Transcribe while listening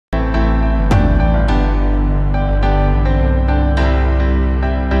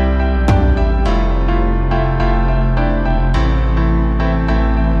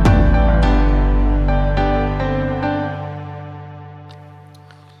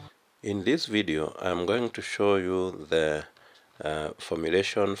In this video, I'm going to show you the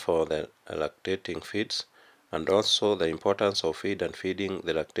formulation for the lactating feeds and also the importance of feed and feeding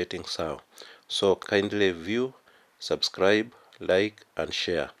the lactating sow. So kindly view, subscribe, like and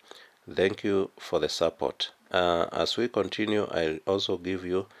share. Thank you for the support. As we continue, I'll also give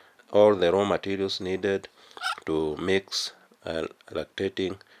you all the raw materials needed to mix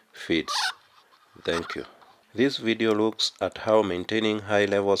lactating feeds. Thank you. This video looks at how maintaining high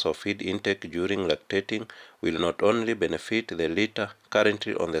levels of feed intake during lactating will not only benefit the litter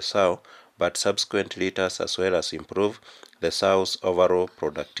currently on the sow, but subsequent litters as well as improve the sow's overall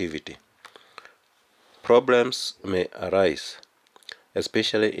productivity. Problems may arise,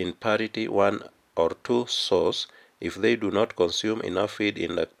 especially in parity 1 or 2 sows, if they do not consume enough feed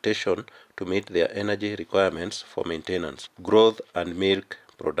in lactation to meet their energy requirements for maintenance, growth, and milk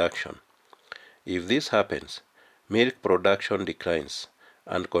production. If this happens, milk production declines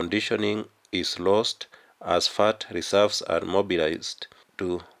and conditioning is lost as fat reserves are mobilized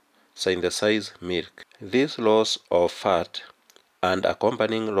to synthesize milk. This loss of fat and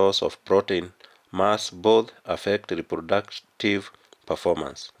accompanying loss of protein must both affect reproductive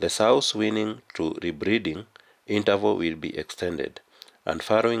performance. The sow's weaning to rebreeding interval will be extended, and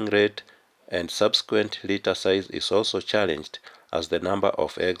farrowing rate and subsequent litter size is also challenged as the number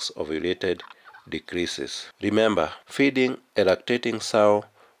of eggs ovulated decreases. Remember, feeding a lactating sow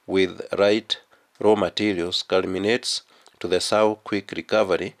with right raw materials culminates to the sow quick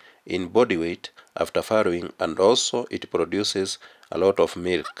recovery in body weight after farrowing, and also it produces a lot of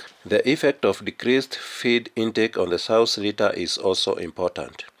milk. The effect of decreased feed intake on the sow's litter is also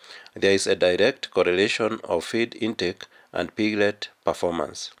important. There is a direct correlation of feed intake and piglet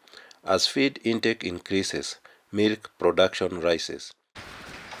performance. As feed intake increases, milk production rises.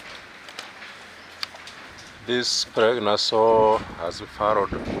 This pregnant sow has farrowed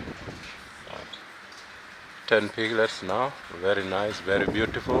 10 piglets now. Very nice, very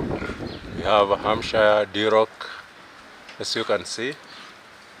beautiful. We have a Hampshire D-Rock. As you can see,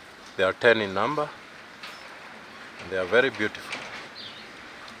 they are 10 in number. They are very beautiful.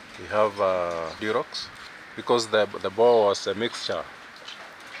 We have D-Rocks because the boar was a mixture.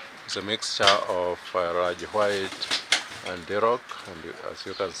 It's a mixture of large white and D-Rock, and as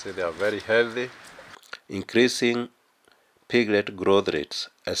you can see, they are very healthy. Increasing piglet growth rates.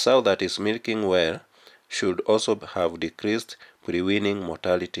 A sow that is milking well should also have decreased pre-weaning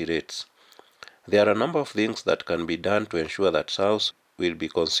mortality rates. There are a number of things that can be done to ensure that sows will be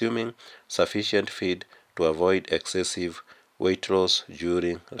consuming sufficient feed to avoid excessive weight loss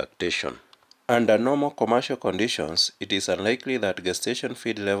during lactation. Under normal commercial conditions, it is unlikely that gestation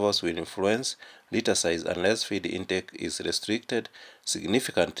feed levels will influence litter size unless feed intake is restricted,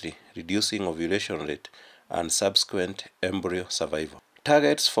 significantly reducing ovulation rate and subsequent embryo survival.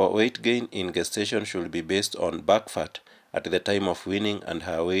 Targets for weight gain in gestation should be based on back fat at the time of weaning and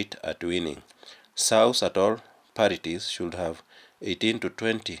her weight at weaning. Sows at all parities should have 18 to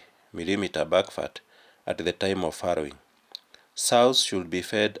 20 mm back fat at the time of farrowing. Sows should be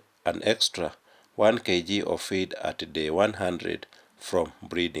fed an extra 1 kg of feed at day 100 from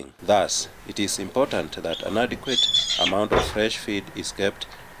breeding. Thus, it is important that an adequate amount of fresh feed is kept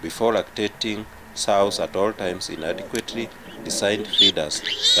before lactating sows at all times in adequately designed feeders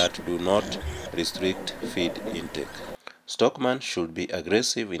that do not restrict feed intake. Stockmen should be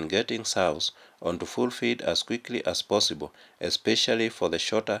aggressive in getting sows onto full feed as quickly as possible, especially for the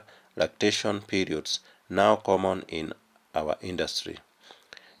shorter lactation periods now common in our industry.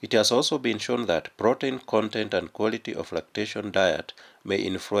 It has also been shown that protein content and quality of lactation diet may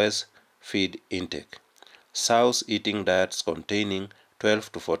influence feed intake. Sows eating diets containing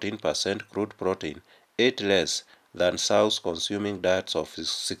 12 to 14% crude protein ate less than sows consuming diets of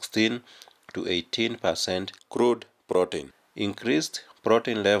 16 to 18% crude protein. Increased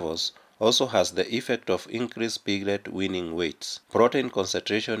protein levels also has the effect of increased piglet weaning weights. Protein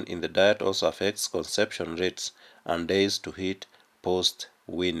concentration in the diet also affects conception rates and days to heat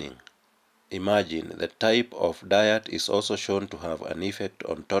post-weaning. Imagine, the type of diet is also shown to have an effect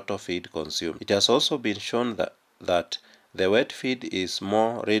on total feed consumed. It has also been shown that the wet feed is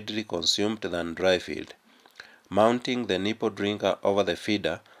more readily consumed than dry feed. Mounting the nipple drinker over the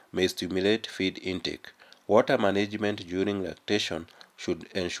feeder may stimulate feed intake. Water management during lactation should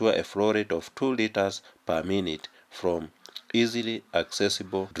ensure a flow rate of 2 liters per minute from easily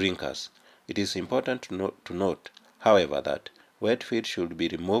accessible drinkers. It is important to note, however, that wet feed should be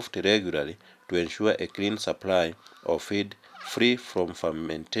removed regularly to ensure a clean supply of feed free from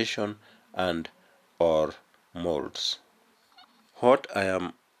fermentation and or molds. What I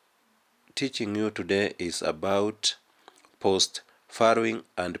am teaching you today is about post farrowing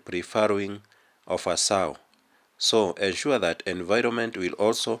and pre-farrowing of a sow. So ensure that environment will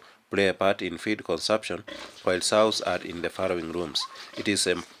also play a part in feed consumption while sows are in the farrowing rooms. It is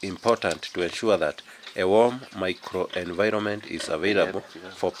important to ensure that a warm microenvironment is available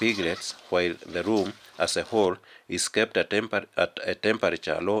for piglets while the room as a whole is kept at a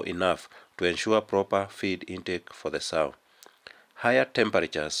temperature low enough to ensure proper feed intake for the sow. Higher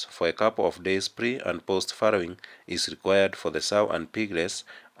temperatures for a couple of days pre and post farrowing is required for the sow and piglets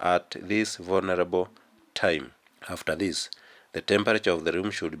at this vulnerable time. After this, the temperature of the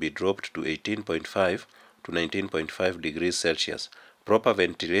room should be dropped to 18.5 to 19.5 degrees Celsius. Proper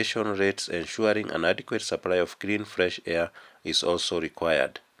ventilation rates ensuring an adequate supply of clean fresh air is also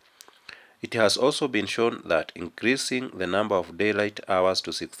required. It has also been shown that increasing the number of daylight hours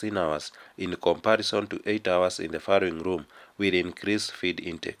to 16 hours in comparison to 8 hours in the farrowing room will increase feed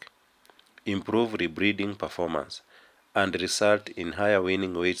intake, improve rebreeding performance, and result in higher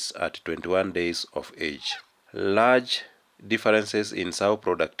weaning weights at 21 days of age. Large differences in sow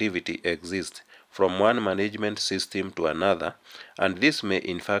productivity exist from one management system to another, and this may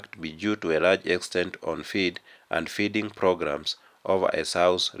in fact be due to a large extent on feed and feeding programs over a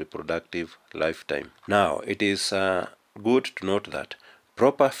sow's reproductive lifetime. Now, it is good to note that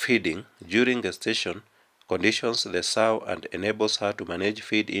proper feeding during gestation conditions the sow and enables her to manage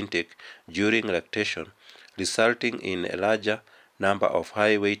feed intake during lactation, resulting in a larger number of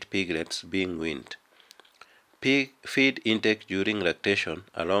high-weight piglets being weaned. Feed intake during lactation,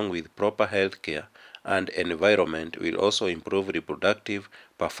 along with proper health care and environment, will also improve reproductive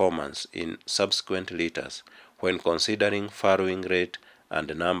performance in subsequent litters when considering farrowing rate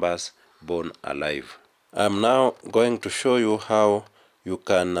and numbers born alive. I'm now going to show you how you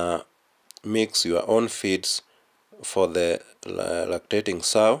can mix your own feeds for the lactating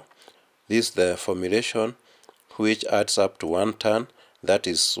sow. This is the formulation, which adds up to 1 ton, that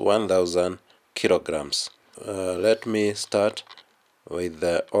is 1,000 kilograms. Let me start with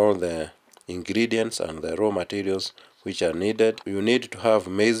all the ingredients and the raw materials which are needed. You need to have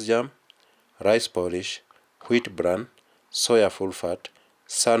maize germ, rice polish, wheat bran, soya full fat,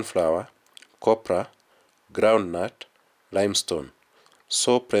 sunflower, copra, groundnut, limestone,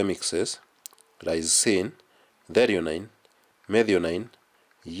 sow premixes, lysine, threonine, methionine,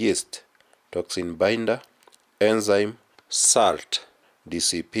 yeast, toxin binder, enzyme, salt,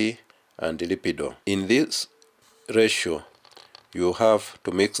 DCP, and lipidol. In this ratio, you have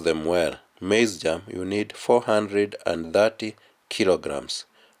to mix them well. Maize germ, you need 430 kilograms.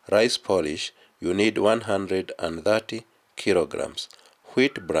 Rice polish, you need 130 kilograms.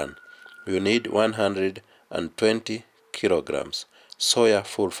 Wheat bran, you need 120 kilograms. Soya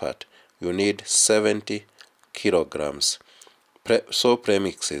full fat, you need 70 kilograms. Sow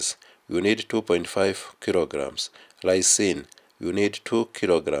premixes, you need 2.5 kilograms. Lysine, you need 2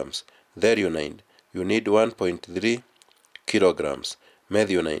 kilograms. Threonine, you need 1.3 kilograms.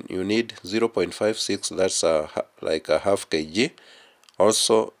 Methionine, you need 0.56, that's like a half kg.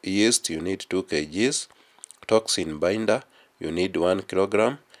 Also yeast, you need 2 kgs. Toxin binder, you need 1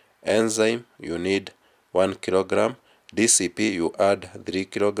 kilogram. Enzyme, you need 1 kilogram. DCP, you add 3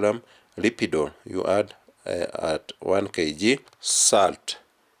 kilogram. Lipidol, you add at 1 kg. Salt,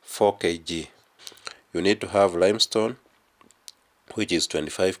 4 kg. You need to have limestone, which is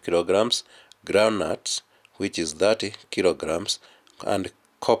 25 kilograms, groundnuts, which is 30 kilograms, and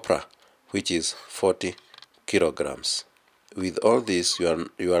copra, which is 40 kilograms. With all this,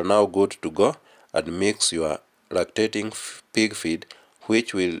 you are now good to go and mix your lactating pig feed,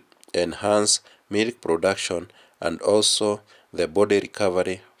 which will enhance milk production and also the body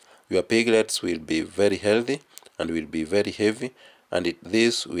recovery. Your piglets will be very healthy and will be very heavy, and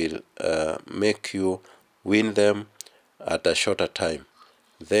this will make you wean them at a shorter time.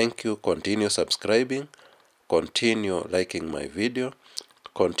 Thank you. Continue subscribing, continue liking my video,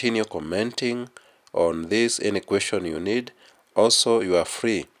 continue commenting on this, any question you need. Also, you are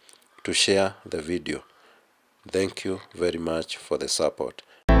free to share the video. Thank you very much for the support.